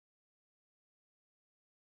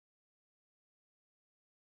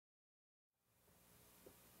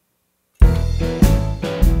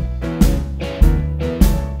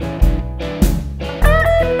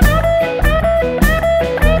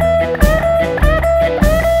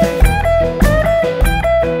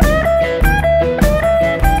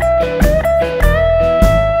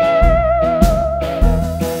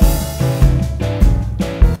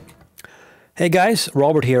Hey guys,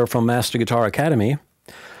 Robert here from Master Guitar Academy.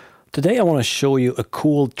 Today I want to show you a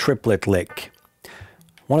cool triplet lick.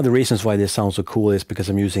 One of the reasons why this sounds so cool is because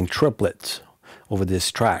I'm using triplets over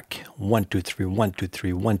this track. 1, 2, 3, 1, 2,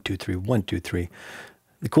 3, 1, 2, 3, 1, 2, 3.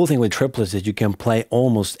 The cool thing with triplets is you can play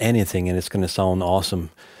almost anything and it's going to sound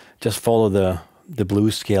awesome. Just follow the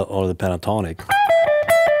blues scale or the pentatonic.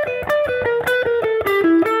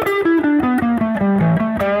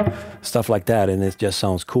 Stuff like that, and it just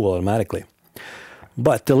sounds cool automatically.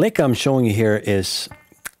 But the lick I'm showing you here is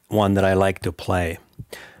one that I like to play.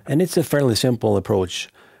 And it's a fairly simple approach.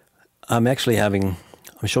 I'm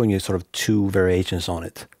showing you sort of two variations on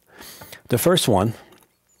it. The first one,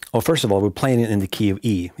 well, first of all, we're playing it in the key of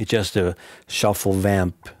E. It's just a shuffle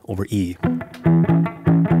vamp over E.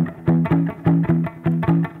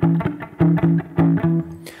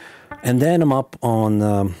 And then I'm up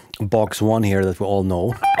on box 1 here that we all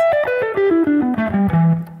know.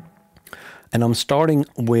 And I'm starting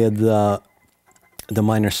with the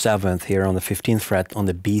minor 7th here on the 15th fret on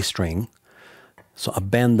the B string. So I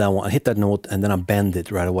bend that one, I hit that note, and then I bend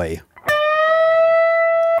it right away.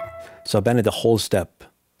 So I bend it the whole step,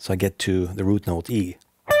 so I get to the root note E.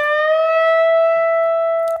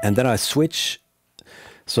 And then I switch,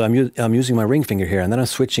 so I'm using my ring finger here, and then I'm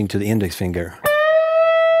switching to the index finger.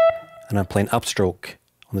 And I'm playing upstroke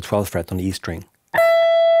on the 12th fret on the E string.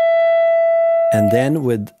 And then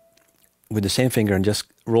with the same finger and just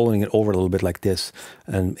rolling it over a little bit like this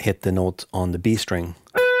and hit the note on the B string.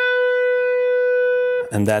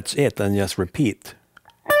 And that's it, and just repeat.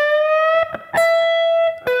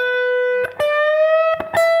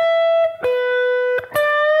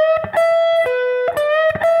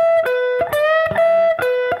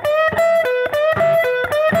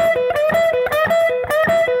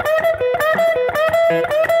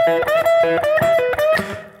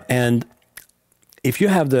 And if you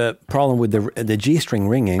have the problem with the G string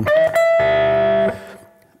ringing,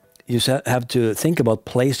 you have to think about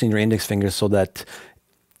placing your index finger so that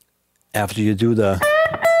after you do the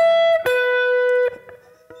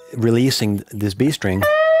releasing this B string,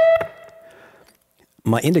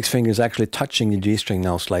 my index finger is actually touching the G string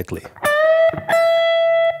now slightly.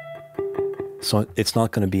 So it's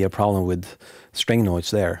not going to be a problem with string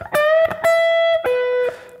notes there.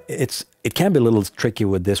 It can be a little tricky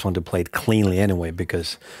with this one to play it cleanly anyway,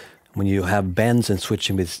 because when you have bends and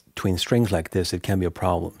switching between strings like this, it can be a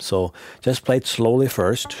problem. So just play it slowly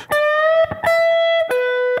first.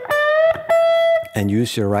 And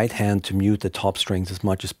use your right hand to mute the top strings as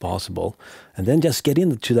much as possible. And then just get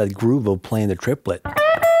into that groove of playing the triplet.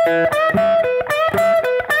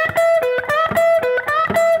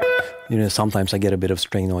 You know, sometimes I get a bit of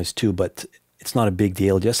string noise too, but it's not a big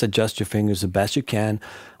deal. Just adjust your fingers the best you can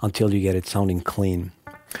until you get it sounding clean.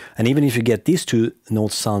 And even if you get these two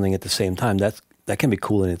notes sounding at the same time, that can be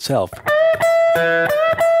cool in itself.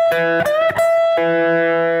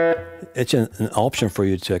 It's an option for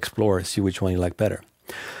you to explore, see which one you like better.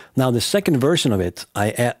 Now the second version of it,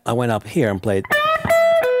 I went up here and played.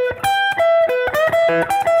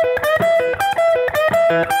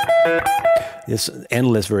 There's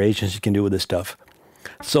endless variations you can do with this stuff.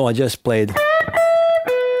 So I just played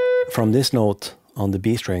from this note on the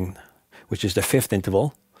B string, which is the 5th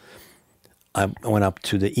interval. I went up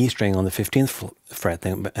to the E string on the 15th fret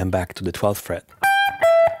and back to the 12th fret.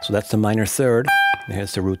 So that's the minor 3rd, and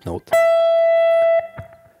here's the root note.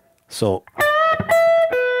 So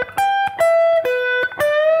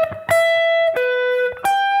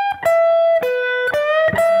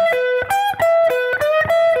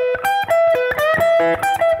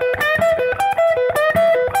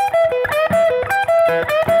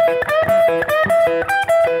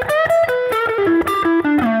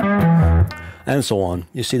and so on.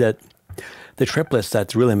 You see that the triplets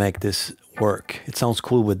that really make this work. It sounds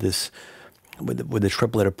cool with this, with the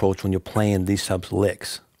triplet approach when you're playing these types of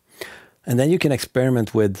licks. And then you can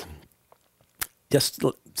experiment with, just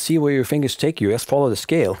see where your fingers take you. Just follow the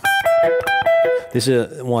scale. This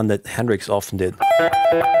is one that Hendrix often did.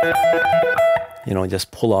 You know,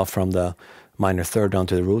 just pull off from the minor 3rd down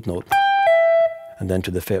to the root note, and then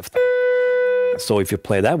to the 5th. So if you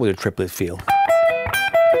play that with a triplet feel,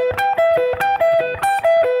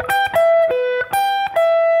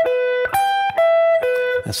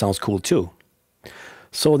 that sounds cool too.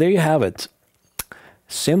 So there you have it.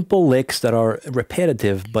 Simple licks that are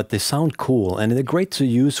repetitive, but they sound cool, and they're great to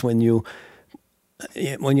use when you're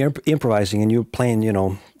improvising and you're playing, you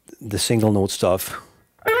know, the single note stuff.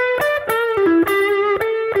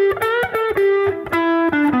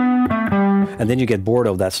 And then you get bored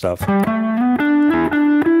of that stuff.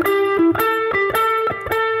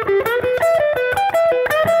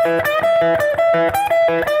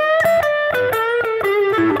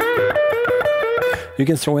 You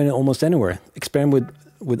can throw in it almost anywhere. Experiment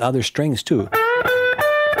with other strings too.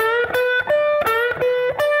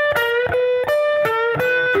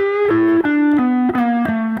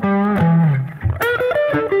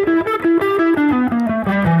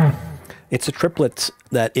 It's a triplet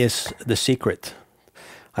that is the secret,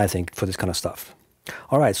 I think, for this kind of stuff.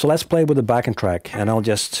 All right, so let's play with the backing track, and I'll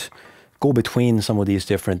just go between some of these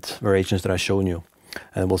different variations that I've shown you,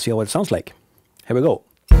 and we'll see how it sounds like. Here we go.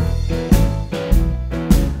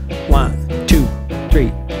 1, 2,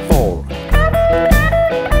 3, 4.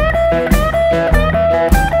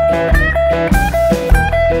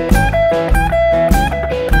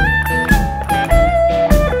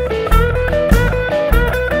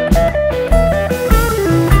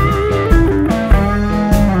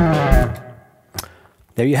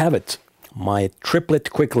 There you have it, my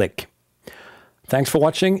triplet quick lick. Thanks for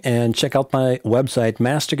watching, and check out my website,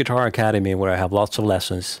 Master Guitar Academy, where I have lots of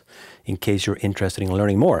lessons in case you're interested in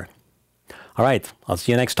learning more. All right, I'll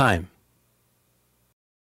see you next time.